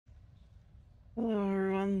Hello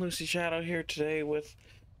everyone, Lucy Shadow here today with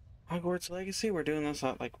Hogwarts Legacy. We're doing this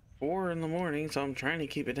at like 4 in the morning, so I'm trying to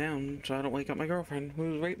keep it down so I don't wake up my girlfriend,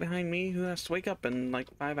 who's right behind me, who has to wake up in like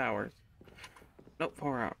 5 hours. Nope,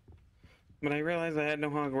 4 hours. But I realized I had no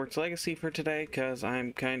Hogwarts Legacy for today because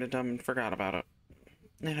I'm kind of dumb and forgot about it.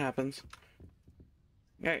 It happens.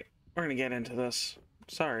 Okay, we're gonna get into this.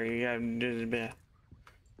 Sorry, I'm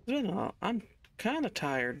kind of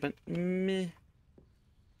tired, but meh.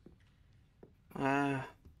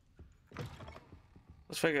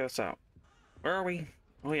 Let's figure this out. Where are we?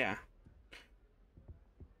 Oh yeah.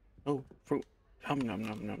 Oh, fruit. Nom nom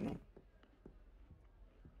nom nom nom.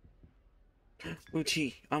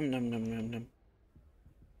 Uchi. Nom nom nom nom.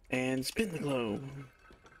 And spin the globe.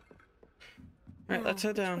 Alright, let's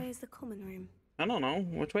head down. Which way is the common room? I don't know.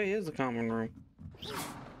 Which way is the common room?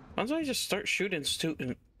 Why don't I just start shooting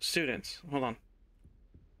students? Hold on. I'm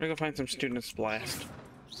gonna go find some students blast.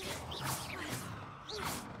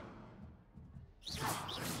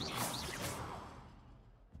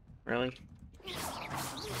 Really?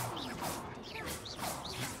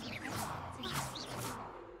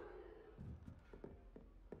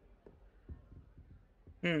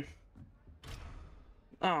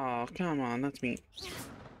 Oh, come on, that's me.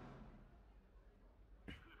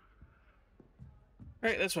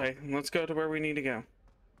 Right, this way. Let's go to where we need to go.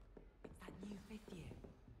 That new 5th year.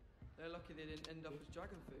 They're lucky they didn't end up as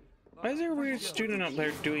dragon food. Why is there a weird student up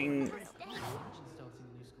there doing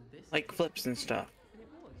like flips and stuff?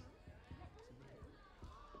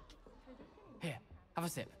 Here, have a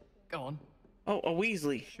sip. Go on. Oh, a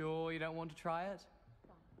Weasley. Sure you don't want to try it?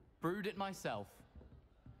 Brewed it myself.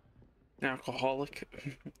 Alcoholic.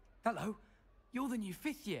 Hello, you're the new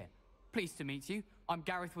 5th year. Pleased to meet you. I'm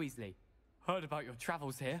Gareth Weasley. Heard about your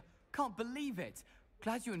travels here. Can't believe it.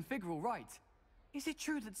 Glad you and Fig are all right. Is it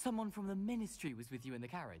true that someone from the Ministry was with you in the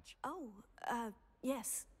carriage? Oh,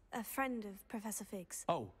 yes. A friend of Professor Fig's.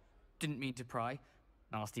 Oh, didn't mean to pry.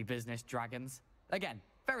 Nasty business, dragons. Again,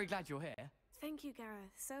 very glad you're here. Thank you,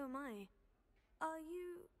 Gareth. So am I. Are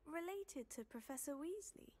you related to Professor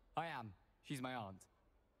Weasley? I am. She's my aunt.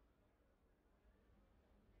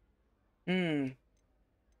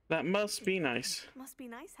 That must be nice. Must be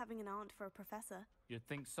nice having an aunt for a professor. You'd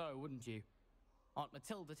think so, wouldn't you? Aunt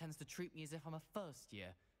Matilda tends to treat me as if I'm a first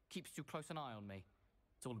year. Keeps too close an eye on me.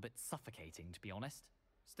 It's all a bit suffocating, to be honest.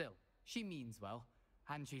 Still, she means well.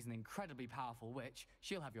 And she's an incredibly powerful witch.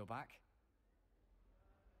 She'll have your back.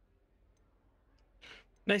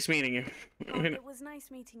 Nice meeting you. Oh, it was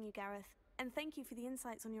nice meeting you, Gareth. And thank you for the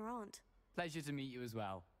insights on your aunt. Pleasure to meet you as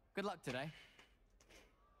well. Good luck today.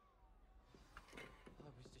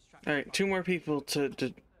 Alright, 2 more people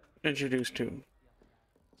to introduce to.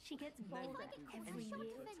 She gets bolder every year.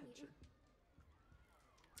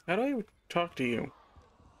 How do I talk to you?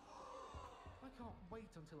 I can't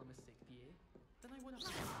wait until I'm a 6th year. Then I want to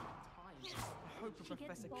spend time. I hope a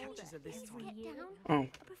professor catches her this time. Oh.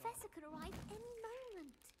 A professor could arrive any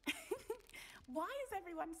moment. Why is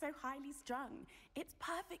everyone so highly strung? It's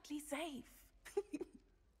perfectly safe.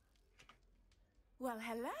 Well,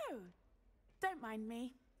 hello. Don't mind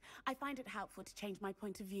me. I find it helpful to change my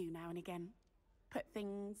point of view now and again. Put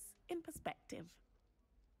things in perspective.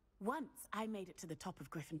 Once I made it to the top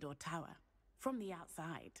of Gryffindor Tower, from the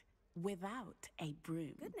outside, without a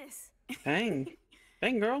broom. Goodness. Dang.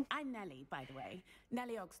 Dang, girl. I'm Nellie, by the way.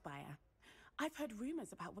 Nellie Ogspire. I've heard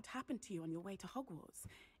rumors about what happened to you on your way to Hogwarts.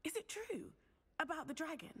 Is it true? About the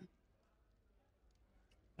dragon?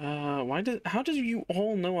 How do you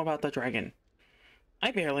all know about the dragon?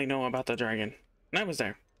 I barely know about the dragon. And I was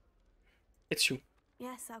there. It's true.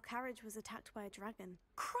 Yes, our carriage was attacked by a dragon.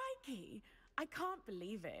 Crikey! I can't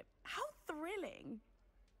believe it. How thrilling!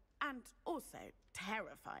 And also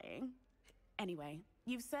terrifying. Anyway,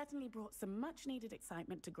 you've certainly brought some much-needed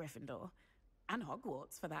excitement to Gryffindor. And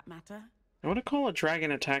Hogwarts, for that matter. I would call a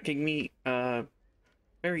dragon attacking me,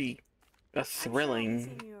 very, thrilling. I'm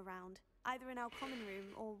sure I'll see you around, either in our common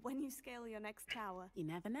room or when you scale your next tower. You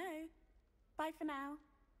never know. Bye for now.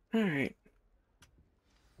 Alright.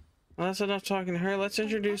 Well, that's enough talking to her. Let's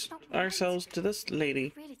introduce ourselves to this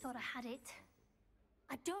lady. I really thought I had it.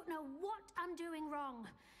 I don't know what I'm doing wrong.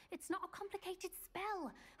 It's not a complicated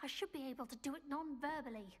spell. I should be able to do it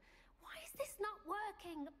non-verbally. Why is this not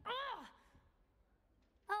working? Ugh!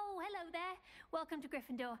 Oh, hello there. Welcome to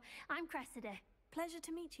Gryffindor. I'm Cressida. Pleasure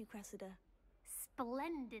to meet you, Cressida.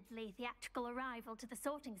 Splendidly theatrical arrival to the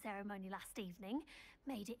sorting ceremony last evening.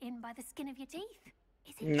 Made it in by the skin of your teeth.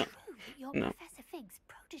 Is it No. true that you're No. Professor Fig's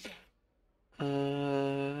protege?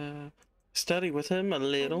 Study with him a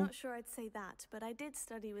little. I'm not sure I'd say that, but I did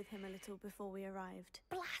study with him a little before we arrived.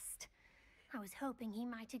 Blast! I was hoping he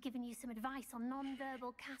might have given you some advice on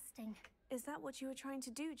non-verbal casting. Is that what you were trying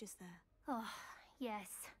to do just there? Oh, yes.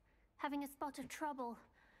 Having a spot of trouble.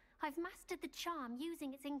 I've mastered the charm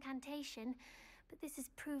using its incantation, but this is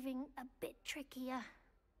proving a bit trickier.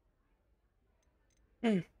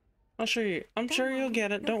 I'll show you. I'm sure you'll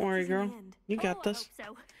get it. Don't worry, girl. You got this. I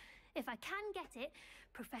hope so. If I can get it,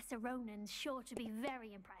 Professor Ronan's sure to be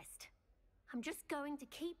very impressed. I'm just going to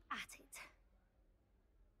keep at it.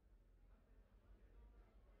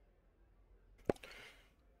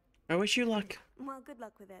 I wish you luck. Well, good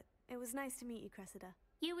luck with it. It was nice to meet you, Cressida.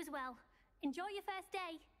 You as well. Enjoy your first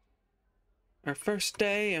day. Our first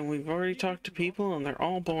day, and we've already talked to people, and they're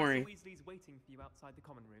all boring. Professor Weasley's waiting for you outside the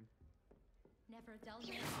common room. Never a dull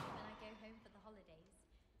moment when I go home for the holidays.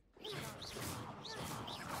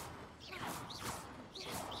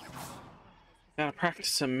 Gotta practice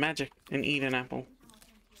some magic and eat an apple.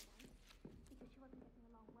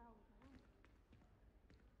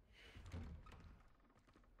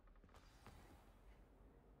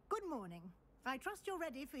 Good morning. I trust you're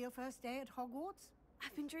ready for your first day at Hogwarts?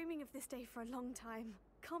 I've been dreaming of this day for a long time.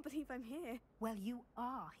 Can't believe I'm here. Well, you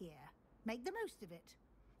are here. Make the most of it.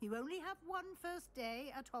 You only have one first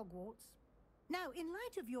day at Hogwarts. Now, in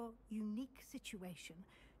light of your unique situation,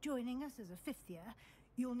 joining us as a fifth year,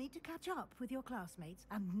 you'll need to catch up with your classmates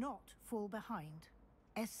and not fall behind.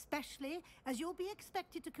 Especially as you'll be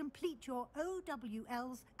expected to complete your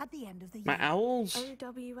OWLs at the end of the year. My owls?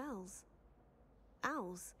 OWLs?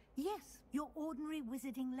 Owls? Yes, your ordinary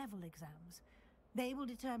wizarding level exams. They will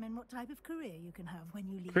determine what type of career you can have when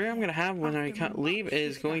you leave. Career I'm gonna have when I can't leave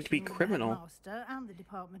is going to be criminal. Master and the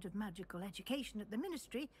Department of Magical Education at the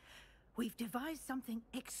Ministry, we've devised something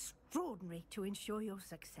extraordinary to ensure your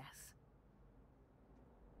success.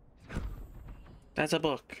 That's a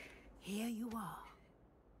book. Here you are.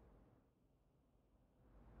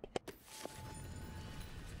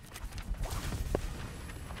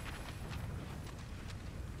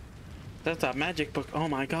 That's a magic book. Oh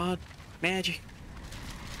my god. Magic.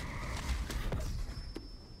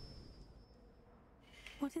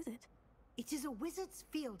 What is it? It is a wizard's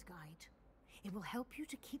field guide. It will help you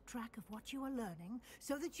to keep track of what you are learning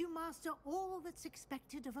so that you master all that's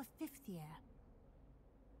expected of a fifth year.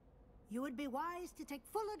 You would be wise to take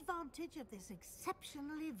full advantage of this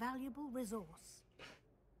exceptionally valuable resource.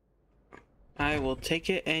 I will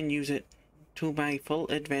take it and use it to my full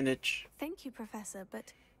advantage. Thank you, Professor,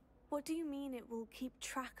 but what do you mean it will keep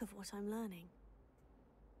track of what I'm learning?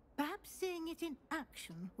 Perhaps seeing it in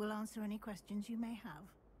action will answer any questions you may have.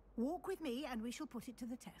 Walk with me and we shall put it to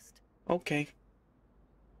the test. Okay.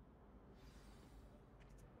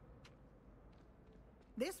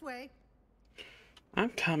 This way. I'm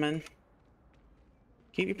coming.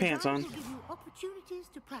 Keep your pants on. Will give you opportunities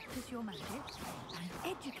to practice your magic and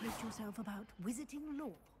educate yourself about wizarding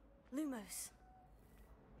lore. Lumos.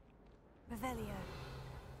 Revelio.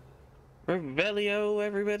 Revelio,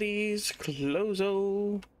 everybody's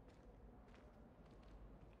closo.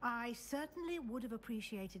 I certainly would have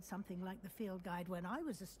appreciated something like the field guide when I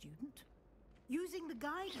was a student. Using the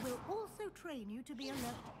guide will also train you to be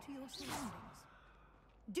alert to your surroundings.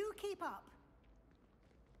 Do keep up.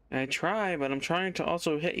 I try, but I'm trying to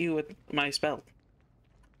also hit you with my spell.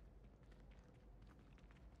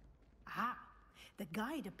 Ah, the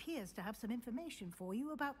guide appears to have some information for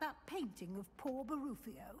you about that painting of poor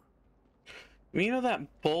Barufio. You know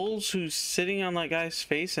that Bowles who's sitting on that guy's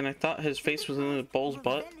face, and I thought his face was in the Bowles'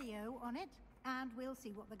 butt? Revelio on it, and we'll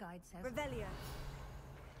see what the guide says. Revelio.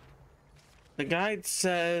 The guide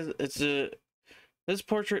says this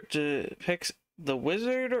portrait depicts the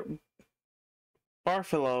wizard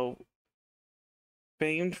Bartholo,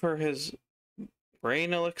 famed for his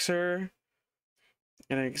brain elixir,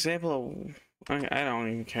 and an example of... I don't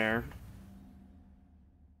even care.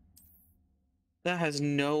 That has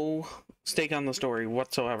no stake on the story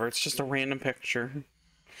whatsoever. It's just a random picture.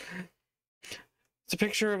 It's a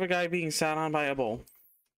picture of a guy being sat on by a bull.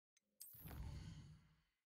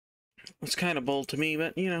 It's kind of bold to me,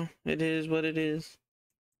 but you know, it is what it is.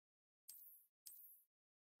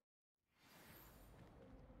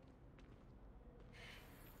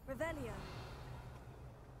 Revelio.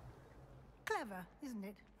 Clever, isn't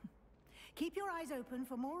it? Keep your eyes open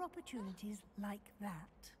for more opportunities like that,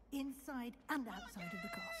 inside and outside of the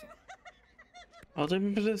castle. I'll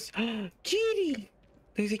remember this. Kitty!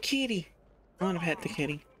 There's a kitty. I want to pet the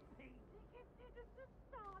kitty.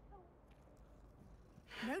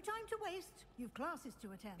 No time to waste. You've classes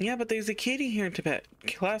to attend. Yeah, but there's a kitty here to pet.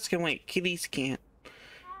 Class can wait. Kitties can't.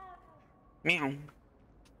 Meow.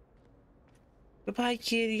 Goodbye,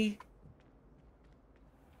 kitty.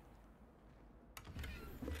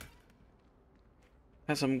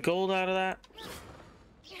 Got some gold out of that.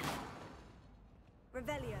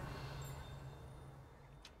 Revelio.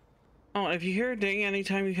 Oh, if you hear a ding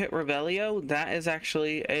anytime you hit Revelio, that is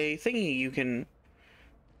actually a thingy you can...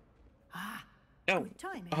 Ah, Oh, good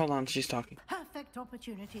timing. hold on, she's talking. Perfect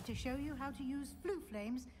opportunity to show you how to use flue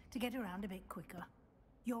flames to get around a bit quicker.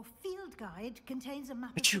 Your field guide contains a map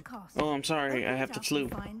of the castle. Oh, I'm sorry, I Open have it the up flu.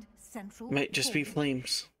 and find Central Might just be Hall.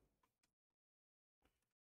 flames.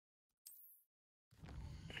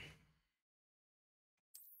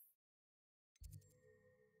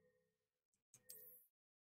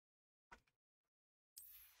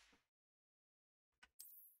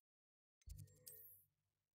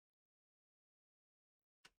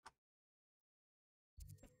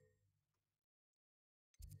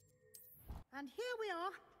 And here we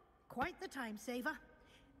are. Quite the time saver.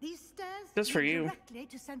 These stairs Just for lead you. directly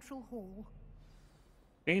to Central Hall.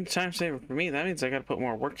 Ain't time saver for me. That means I gotta put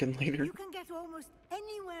more work in later. You can get almost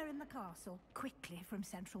anywhere in the castle quickly from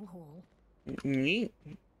Central Hall. Neat.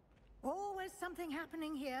 Always something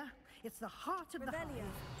happening here. It's the heart of the Revelio.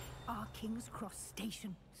 hive. Our King's Cross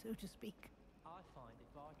station, so to speak. I find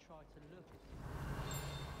if I try to look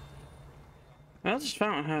I just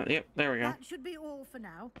found how. Yep, there we go. That should be all for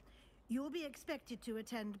now. You'll be expected to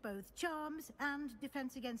attend both Charms and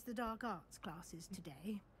Defense Against the Dark Arts classes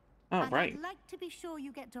today. Oh, and right. I'd like to be sure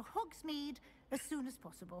you get to Hogsmeade as soon as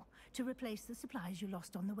possible to replace the supplies you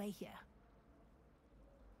lost on the way here.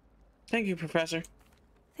 Thank you, Professor.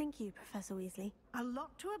 Thank you, Professor Weasley. A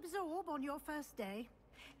lot to absorb on your first day,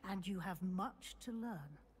 and you have much to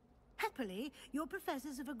learn. Happily, your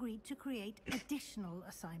professors have agreed to create additional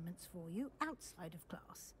assignments for you outside of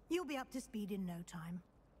class. You'll be up to speed in no time.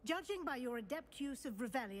 Judging by your adept use of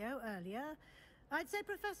Revelio earlier, I'd say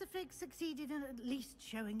Professor Fig succeeded in at least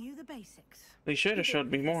showing you the basics. They should have showed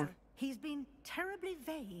me more. He's been terribly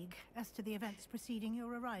vague as to the events preceding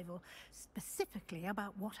your arrival, specifically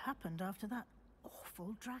about what happened after that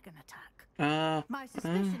awful dragon attack. My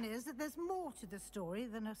suspicion is that there's more to the story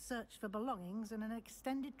than a search for belongings and an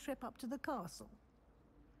extended trip up to the castle.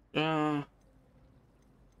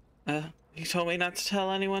 He told me not to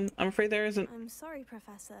tell anyone. I'm afraid there isn't. I'm sorry,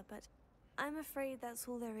 Professor, but I'm afraid that's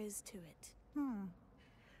all there is to it.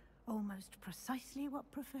 Almost precisely what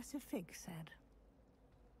Professor Fig said.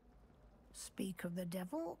 Speak of the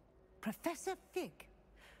devil, Professor Fig.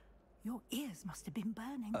 Your ears must have been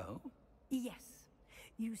burning. Oh? Yes.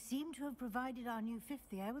 You seem to have provided our new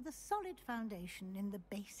fifth year with a solid foundation in the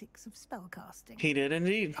basics of spellcasting. He did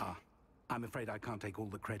indeed. Ah, I'm afraid I can't take all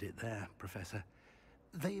the credit there, Professor.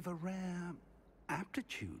 They've a rare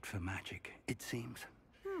aptitude for magic, it seems.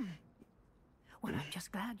 Well, I'm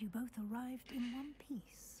just glad you both arrived in one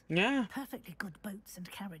piece. Yeah. Perfectly good boats and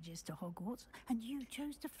carriages to Hogwarts, and you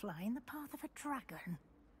chose to fly in the path of a dragon.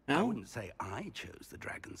 I No, wouldn't say I chose the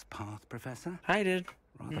dragon's path, Professor. I did.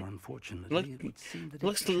 Rather unfortunately, it would seem that it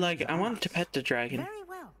Looks like chose I wanted to us. pet the dragon. Very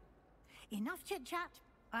well. Enough chit-chat.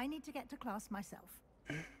 I need to get to class myself.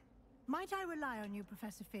 Might I rely on you,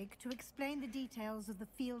 Professor Fig, to explain the details of the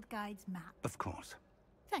field guide's map? Of course.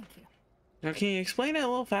 Thank you. Now, can you explain it a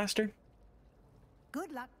little faster?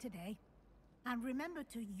 Good luck today. And remember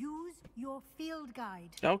to use your field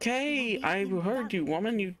guide. Okay, It will I be heard you, invaluable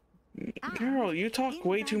woman. to You, girl, you talk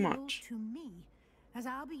way too invaluable much. to me, as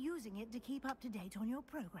I'll be using it to keep up to date on your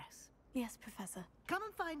progress. Yes, Professor. Come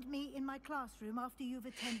and find me in my classroom after you've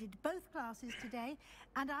attended both classes today,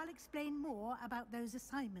 and I'll explain more about those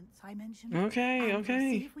assignments I mentioned. Okay, and We'll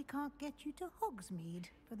okay. see if we can't get you to Hogsmeade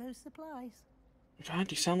for those supplies.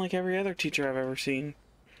 God, you sound like every other teacher I've ever seen.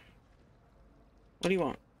 What do you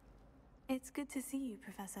want? It's good to see you,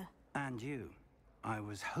 Professor. And you. I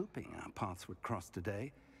was hoping our paths would cross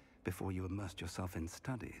today, before you immersed yourself in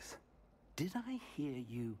studies. Did I hear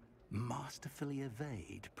you masterfully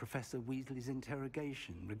evade Professor Weasley's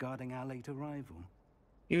interrogation regarding our late arrival?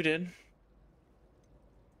 You did.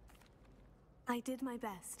 I did my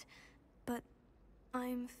best, but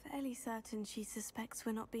I'm fairly certain she suspects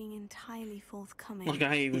we're not being entirely forthcoming. Look,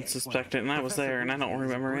 I even Yes, suspect it, and I was Professor there, and I don't Weasley is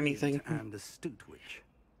remember brilliant anything. And astute witch.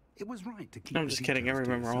 It was right to keep I'm the just kidding, I details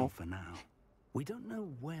to remember all. yourself for now. We don't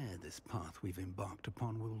know where this path we've embarked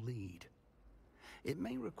upon will lead. It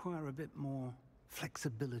may require a bit more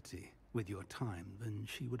flexibility with your time than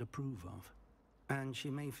she would approve of. And she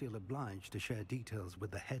may feel obliged to share details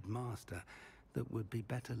with the headmaster that would be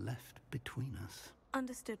better left between us.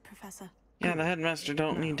 Understood, Professor. Yeah, the headmaster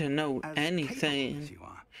don't need to know As capable anything. as you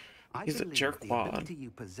are, I He's a believe jerkwad. the ability you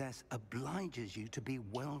possess obliges you to be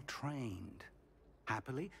well trained.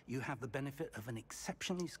 Happily, you have the benefit of an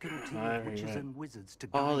exceptionally skilled team of witches and wizards to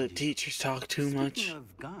guide All the you. teachers talk too much. Speaking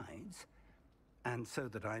of guides, And so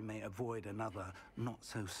that I may avoid another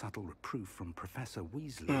not-so-subtle reproof from Professor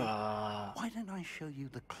Weasley, why don't I show you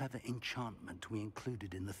the clever enchantment we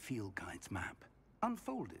included in the field guide's map?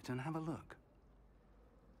 Unfold it and have a look.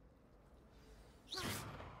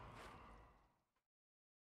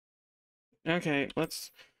 Okay,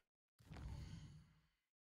 let's...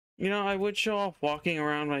 You know, I would show off walking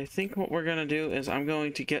around, but I think what we're gonna do is I'm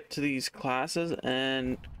going to get to these classes,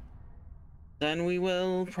 and then we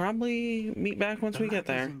will probably meet back once we get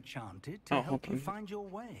there. Enchanted to help you find your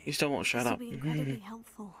way. You still won't shut This up. will be incredibly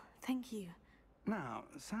helpful. Thank you. Now,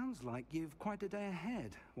 sounds like you've quite a day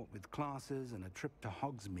ahead, what with classes and a trip to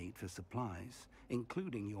Hogsmeade for supplies,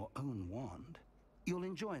 including your own wand. You'll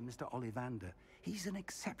enjoy Mr. Ollivander. He's an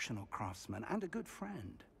exceptional craftsman and a good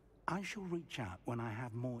friend. I shall reach out when I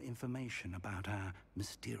have more information about our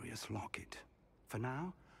mysterious locket. For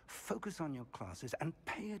now, focus on your classes and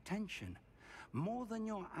pay attention. More than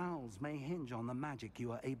your owls may hinge on the magic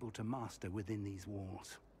you are able to master within these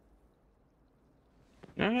walls.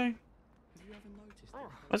 Okay.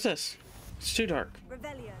 What's this? It's too dark.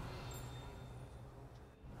 Revelio.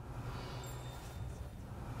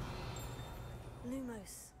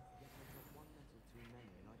 Lumos.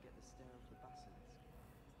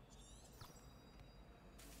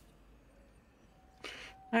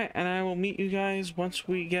 Alright, and I will meet you guys once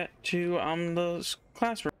we get to the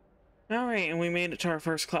classroom. Alright, and we made it to our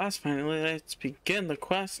first class finally. Let's begin the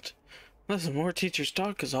quest. Listen, more teachers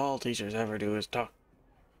talk, because all teachers ever do is talk.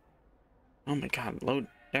 Oh my god, load.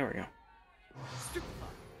 There we go.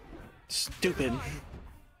 Stupid.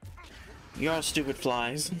 You're all stupid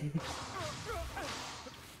flies. Is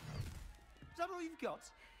that all you've got?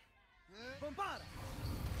 Bombarda!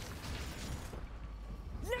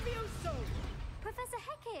 Levioso! Professor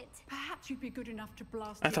Hecat! Perhaps you'd be good enough to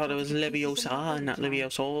blast. I thought it was Leviosa, not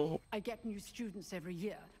Levioso. I get new students every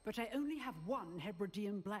year, but I only have one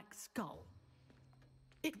Hebridean black skull.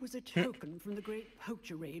 It was a token from the Great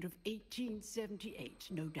Poacher Raid of 1878.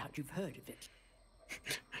 No doubt you've heard of it.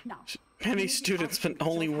 Now, Many students, but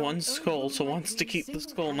only one skull, so wants to keep the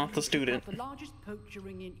skull, not the student. The largest poacher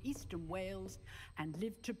ring in eastern Wales, and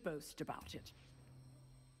live to boast about it.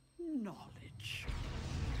 Knowledge.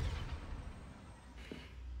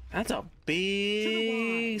 That's a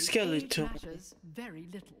big skeleton. Matters very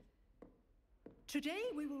little. Today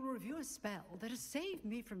we will review a spell that has saved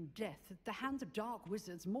me from death at the hands of dark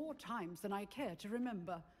wizards more times than I care to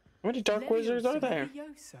remember. How many dark wizards are there?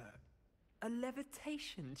 Leviosa. A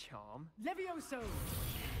levitation charm? Levioso!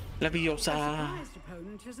 A Leviosa. surprised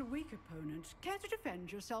opponent is a weak opponent. Care to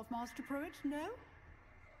defend yourself, Master Pruitt? No?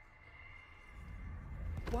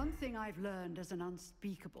 One thing I've learned as an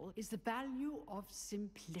unspeakable is the value of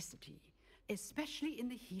simplicity, especially in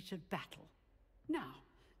the heat of battle. Now,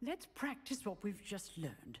 let's practice what we've just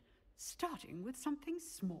learned, starting with something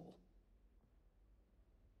small.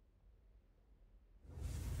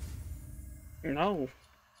 No.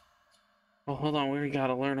 Oh, hold on. We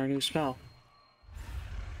gotta learn our new spell.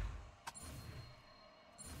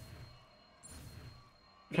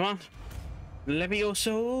 Come on.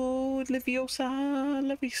 Levioso, Leviosa,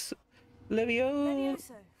 Levio.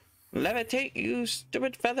 Levitate, you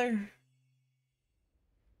stupid feather.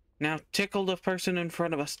 Now tickle the person in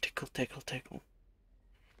front of us. Tickle, tickle, tickle.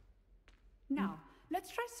 Now,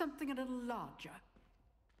 let's try something a little larger.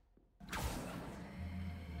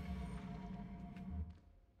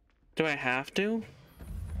 Do I have to?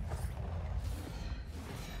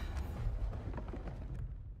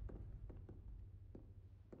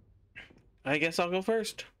 I guess I'll go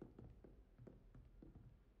first.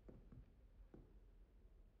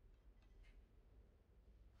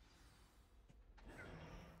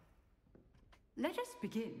 Let us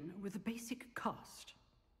begin with a basic cast.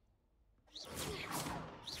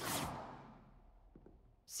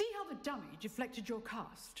 See how the dummy deflected your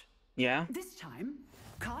cast? Yeah. This time,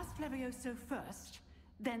 cast Levioso first,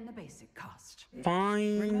 then the basic cast.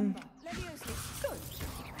 Fine. Remember, Levioso.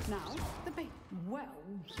 Good. Now, the base. Well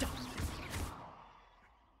done.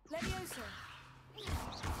 Levioso.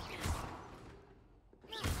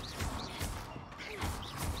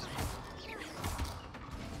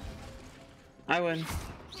 I win.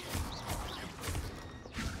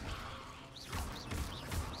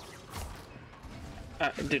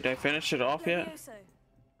 Did I finish it off yet? Levioso.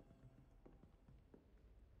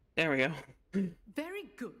 There we go. Very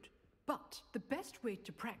good. But the best way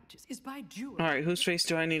to practice is by duel. Alright, whose face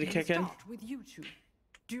do I need to kick in? Start with you two.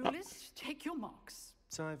 Duelists, take your marks.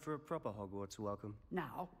 Time for a proper Hogwarts welcome.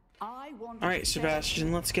 Now, I want. Alright,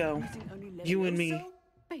 Sebastian, let's go. You and me.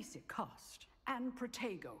 Basic cast and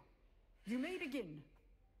Protego. You may begin.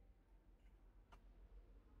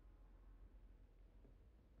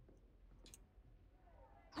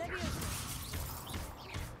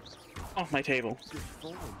 off my table. Good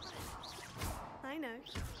form. I know.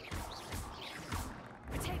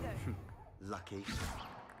 Potato. Lucky.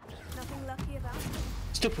 Nothing lucky about it.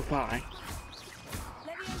 Stupid pie.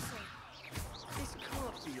 Levioso. This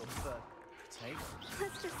can't be your first potato.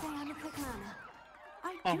 Let's just say I'm a quick learner.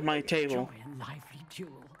 I Off do my table. Enjoy a lively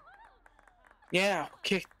duel. Yeah,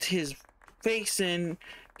 kicked his face in.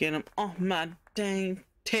 Get him off my dang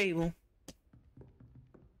table.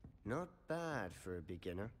 Not bad for a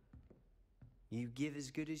beginner. You give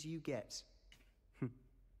as good as you get.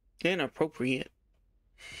 Inappropriate.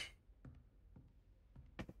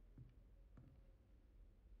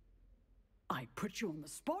 I put you on the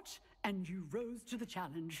spot, and you rose to the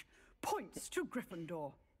challenge. Points to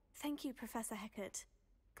Gryffindor. Thank you, Professor Hecat.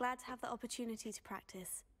 Glad to have the opportunity to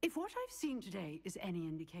practice. If what I've seen today is any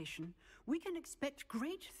indication, we can expect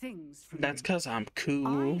great things from That's you. because I'm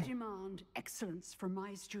cool. I demand excellence from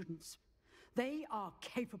my students. They are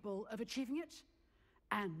capable of achieving it,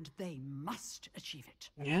 and they must achieve it.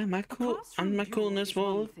 Yeah, my coolness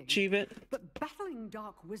will achieve it. But battling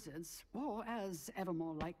dark wizards, or as ever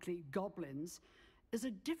more likely, goblins, is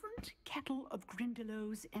a different kettle of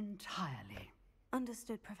Grindylows entirely.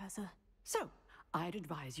 Understood, Professor. So, I'd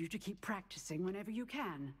advise you to keep practicing whenever you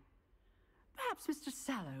can. Perhaps Mr.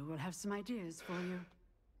 Sallow will have some ideas for you.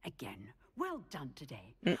 Again, well done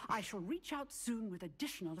today. I shall reach out soon with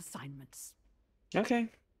additional assignments. Okay.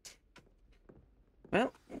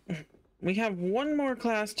 Well, we have one more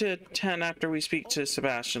class to attend after we speak to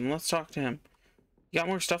Sebastian. Let's talk to him. You got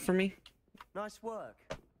more stuff for me? Nice work.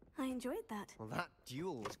 I enjoyed that. Well, that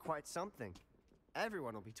duel was quite something.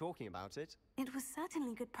 Everyone will be talking about it. It was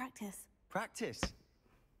certainly good practice. Practice.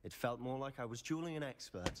 It felt more like I was dueling an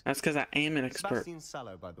expert. That's because I am an expert. Sebastian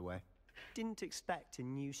Sallow, by the way. Didn't expect a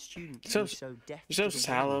new student to So be so deft. so to the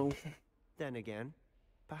sallow. game. Then again,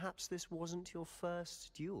 perhaps this wasn't your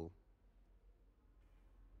first duel.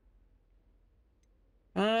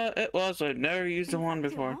 It was. I've never used the In one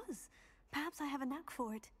fact, before. It was. Perhaps I have a knack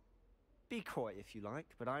for it. Be coy if you like,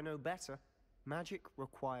 but I know better. Magic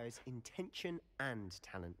requires intention and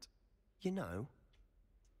talent. You know,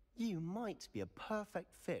 you might be a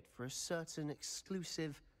perfect fit for a certain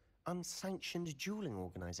exclusive, unsanctioned dueling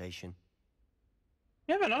organization.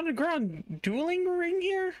 You have an underground dueling ring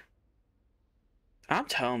here? I'm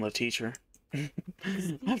telling the teacher.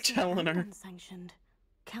 I'm telling her. Unsanctioned.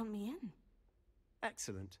 Count me in.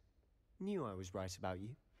 Excellent. Knew I was right about you.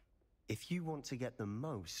 If you want to get the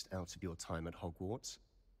most out of your time at Hogwarts,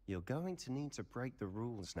 you're going to need to break the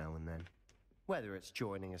rules now and then. Whether it's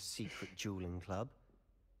joining a secret dueling club,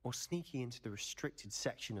 or sneaking into the restricted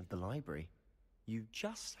section of the library, you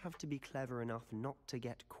just have to be clever enough not to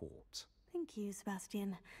get caught. Thank you,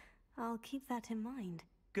 Sebastian. I'll keep that in mind.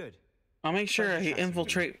 Good. I'll make sure I Pleasure chatting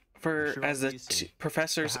infiltrate with for Sure, as I'll the see you soon.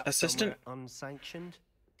 professor's Perhaps assistant. somewhere unsanctioned.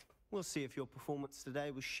 We'll see if your performance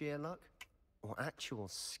today was sheer luck or actual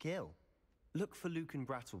skill. Look for Luke and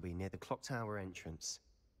Brattleby near the clock tower entrance.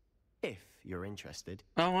 If you're interested.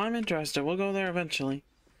 Oh, I'm interested. We'll go there eventually.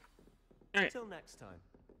 Alright, Till next time.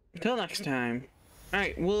 till next time.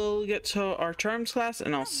 Alright, we'll get to our charms class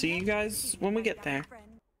and I'll see you guys when we get there.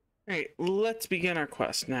 Alright, let's begin our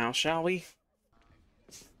quest now, shall we?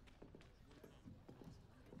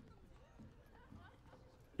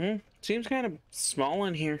 Seems kind of small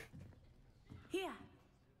in here. Here.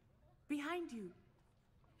 Behind you.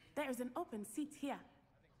 There is an open seat here.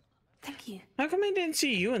 Thank you. How come I didn't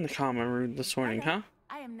see you in the common room this morning, Hello, huh?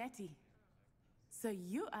 I am Nettie. So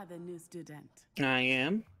you are the new student. I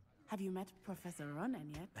am. Have you met Professor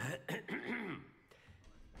Ronan yet?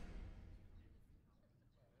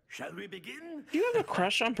 Shall we begin? Do you have a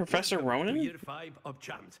crush on Professor Welcome to Ronan? Year 5 of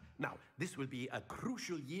Charms. Now, this will be a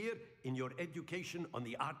crucial year in your education on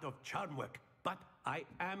the art of charm work. But I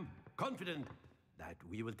am confident that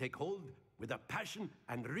we will take hold with a passion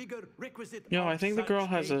and rigor requisite. Yo, of I think the such girl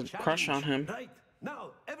has a crush on challenge. him. Right.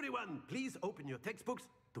 Now, everyone, please open your textbooks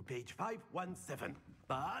to page 517.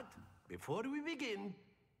 But before we begin,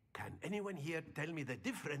 can anyone here tell me the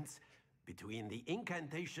difference between the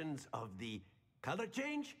incantations of the color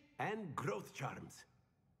change and growth charms?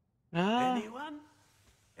 Anyone?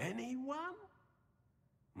 Anyone?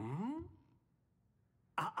 Hmm?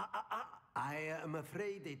 I am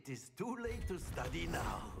afraid it is too late to study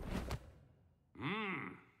now.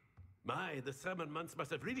 My, the summer months must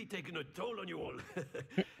have really taken a toll on you all.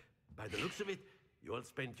 By the looks of it, you all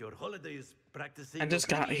spent your holidays practicing. I just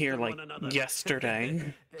got obedience here on like one another.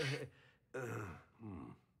 yesterday.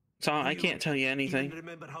 So I Do can't tell you anything. Even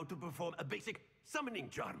remember how to perform a basic summoning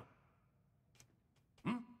charm?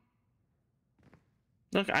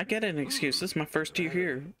 Look, I get an excuse. This is my first year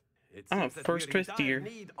here. It I'm a seems that first we're in fifth dire year.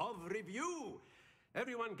 need of review.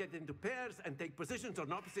 Everyone get into pairs and take positions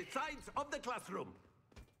on opposite sides of the classroom.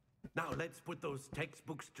 Now let's put those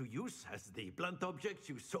textbooks to use as the blunt objects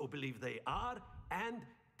you so believe they are, and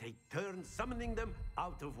take turns summoning them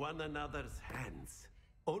out of one another's hands.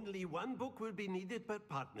 Only one book will be needed per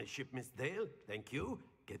partnership, Miss Dale. Thank you.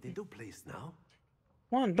 Get into place now.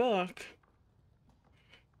 One book?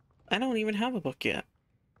 I don't even have a book yet.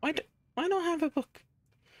 Why don't I have a book?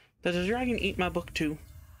 Does a dragon eat my book too?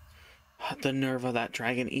 The nerve of that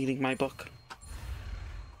dragon eating my book.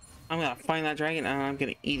 I'm gonna find that dragon and I'm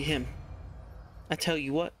gonna eat him. I tell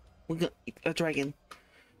you what, we're gonna eat a dragon.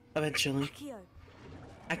 Eventually. Akio,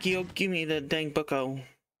 Akio, give me the dang booko.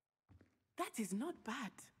 that is not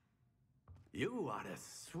bad. You are a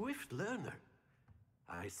swift learner.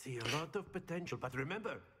 I see a lot of potential, but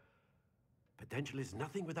remember, potential is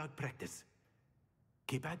nothing without practice.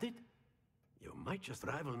 Keep at it. You might just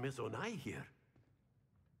rival Miss Onai here.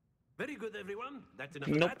 Very good, everyone. That's enough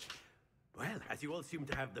of that. Well, as you all seem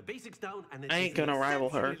to have the basics down, and I ain't gonna rival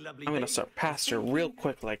her. I'm gonna surpass her real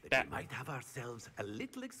quick like that. We might have ourselves a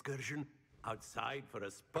little excursion outside for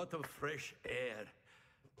a spot of fresh air.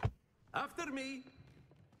 After me.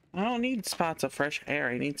 I don't need spots of fresh air.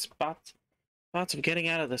 I need spots of getting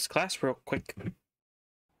out of this class real quick.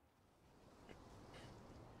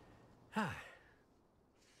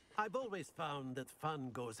 I've always found that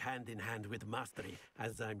fun goes hand in hand with mastery,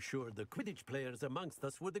 as I'm sure the Quidditch players amongst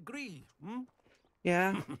us would agree.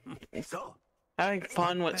 Yeah. So, having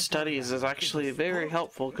fun with studies is actually very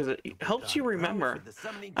helpful because it helps you remember.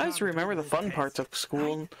 I just remember the fun parts of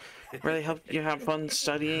school, where they help you have fun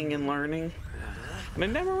studying and learning. But I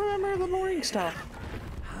never remember the boring stuff.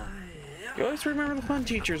 You always remember the fun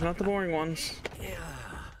teachers, not the boring ones.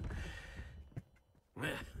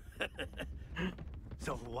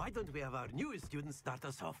 So why don't we have our newest student start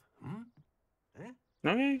us off?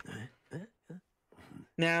 Okay.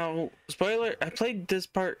 Now, spoiler, I played this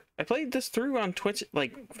through on Twitch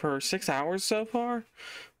like for 6 hours so far.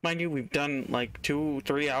 Mind you, we've done like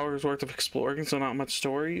 2-3 hours worth of exploring, so not much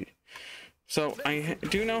story. So I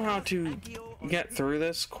do know how to get through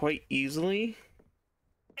this quite easily.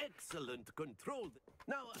 Excellent, controlled.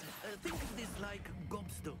 Now, think of this like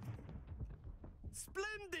gobstone.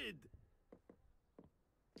 Splendid!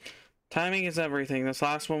 Timing is everything. This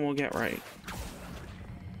last one we'll get right.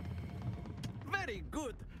 Very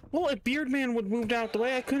good. Well, if Beardman would moved out the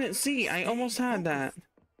way, I couldn't see. I almost had that.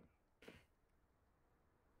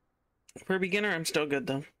 For a beginner, I'm still good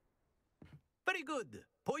though. Very good.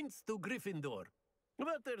 Points to Gryffindor.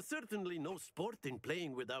 But there's certainly no sport in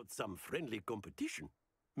playing without some friendly competition.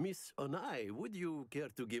 Miss Onai, would you care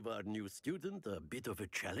to give our new student a bit of a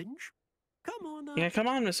challenge? Come on now. Yeah, come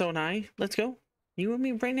on, Miss Onai. Let's go. You and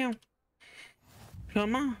me right now.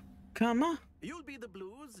 Come on. Come on. You'll be the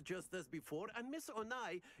blues just as before, and Miss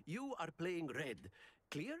Onai, you are playing red.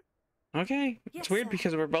 Clear? Okay. It's weird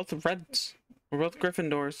because we're both Reds. We're both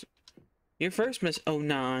Gryffindors. You're first, Miss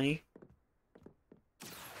Onai.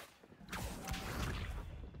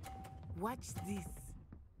 Watch this.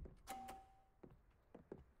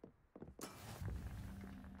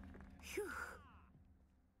 Phew.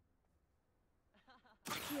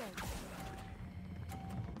 Here.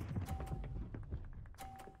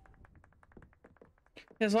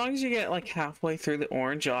 As long as you get like halfway through the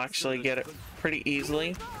orange, you'll actually get it pretty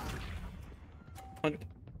easily. There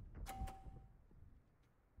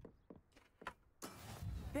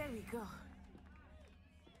we go.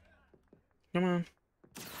 Come on.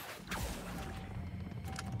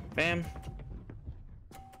 Bam.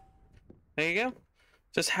 There you go.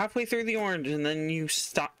 Just halfway through the orange, and then you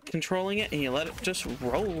stop controlling it and you let it just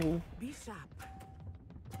roll. Be sharp.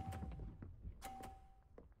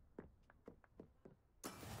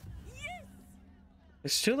 Yes!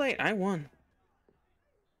 It's too late. I won.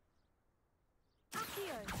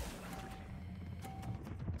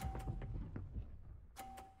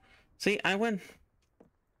 See, I win.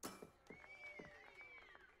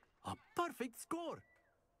 A perfect score.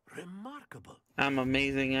 Remarkable. I'm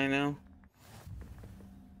amazing, I know.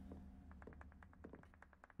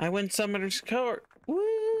 I win Summoner's Court.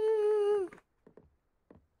 Woo!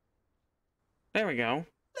 There we go.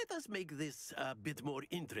 Let us make this a bit more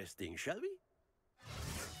interesting, shall we?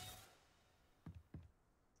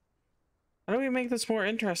 How do we make this more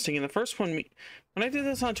interesting? In the first one, when I did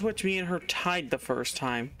this on Twitch, me and her tied the first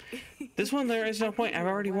time. This one, there is no point. I've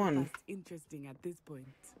already won. Interesting at this point.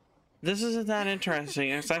 This isn't that interesting.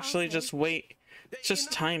 It's actually just wait. It's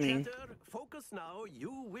just timing. Chatter. Focus now.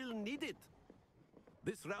 You will need it.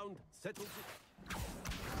 This round settles it.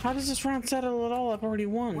 How does this round settle at all? I've already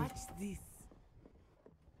won. Watch this.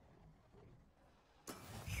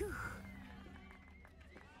 Phew.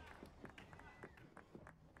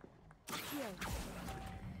 Here.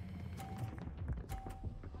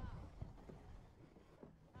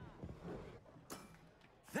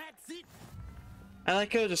 That's it. I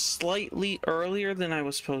like go just slightly earlier than I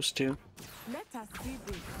was supposed to. Let us see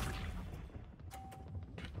this.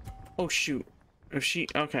 Oh shoot. If she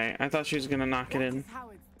okay, I thought she was gonna knock it in. That's how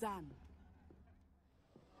it's done.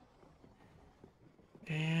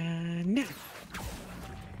 And now.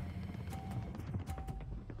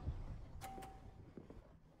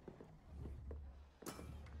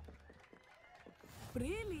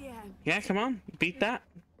 Brilliant. Yeah, come on, beat that.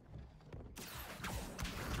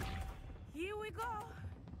 Here we go.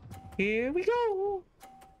 Here we go.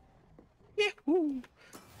 Yahoo!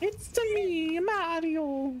 It's me,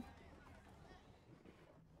 Mario.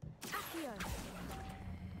 Accio.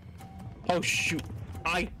 Oh shoot!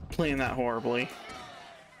 I planned that horribly.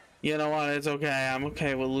 You know what? It's okay. I'm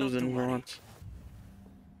okay with losing once.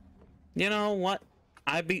 You know what?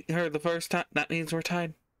 I beat her the first time. That means we're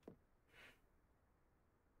tied.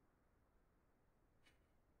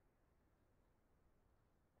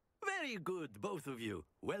 Very good, both of you.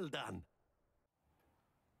 Well done.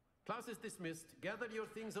 Class is dismissed. Gather your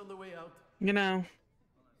things on the way out. You know,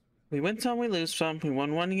 we win some, we lose some. We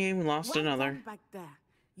won one game, we lost Well another. done back there.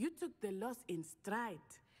 You took the loss in stride.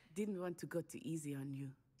 Didn't want to go too easy on you.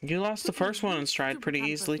 You lost the first one in stride pretty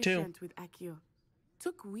easily too. With Accio.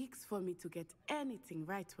 Took weeks for me to get anything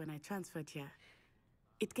right when I transferred here.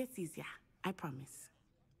 It gets easier, I promise.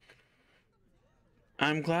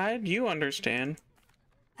 I'm glad you understand.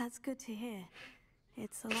 That's good to hear.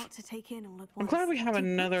 It's a lot to take in all at once. I'm glad we have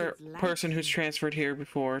another person who's transferred here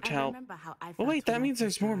before to help. Oh wait, that means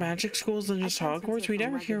there's more magic schools than just Hogwarts? We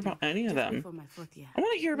never hear about any of them. I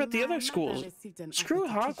want to hear about the other schools. Screw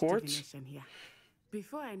Hogwarts.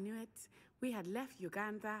 Before I knew it, we had left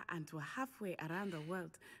Uganda and were halfway around the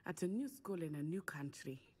world at a new school in a new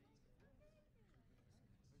country.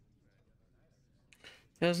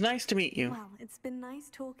 It was nice to meet you. Well, it's been nice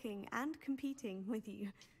talking and competing with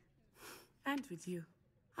you. And with you.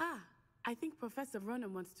 Ah, I think Professor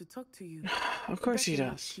Ronan wants to talk to you. Of course he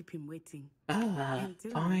Better does. Keep him waiting.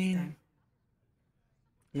 Fine.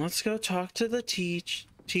 Let's go talk to the teach.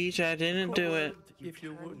 I didn't do it. If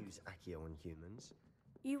you would use Accio on humans.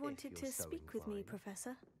 You wanted to speak with me,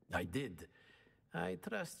 Professor? I did. I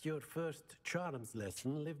trust your first charms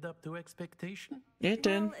lesson lived up to expectation? It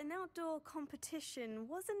did. Well, an outdoor competition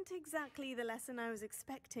wasn't exactly the lesson I was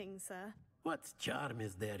expecting, sir. What charm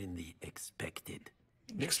is there in the expected?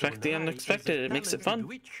 Expect the unexpected. It makes it fun.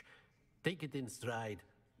 Witch. Take it in stride.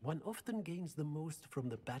 One often gains the most from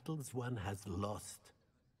the battles one has lost.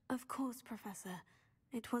 Of course, Professor.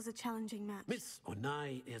 It was a challenging match. Miss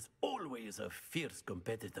Onai is always a fierce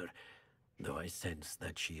competitor, though I sense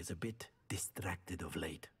that she is a bit distracted of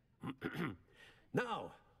late.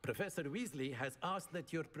 Now, Professor Weasley has asked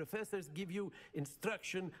that your professors give you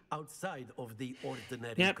instruction outside of the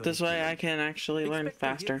ordinary. Yep, this way I can actually learn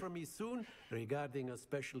Expect to faster. hear from me soon regarding a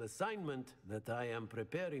special assignment that I am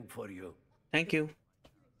preparing for you. Thank you.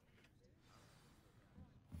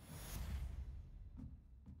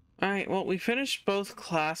 Alright, well, we finished both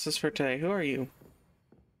classes for today. Who are you?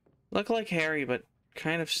 Look like Harry, but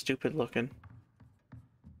kind of stupid looking.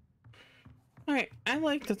 Alright, I'd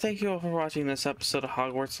like to thank you all for watching this episode of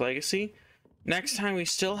Hogwarts Legacy. Next time we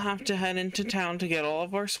still have to head into town to get all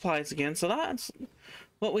of our supplies again, so that's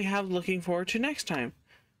what we have looking forward to next time.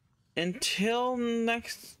 Until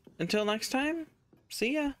next time,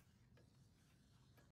 see ya.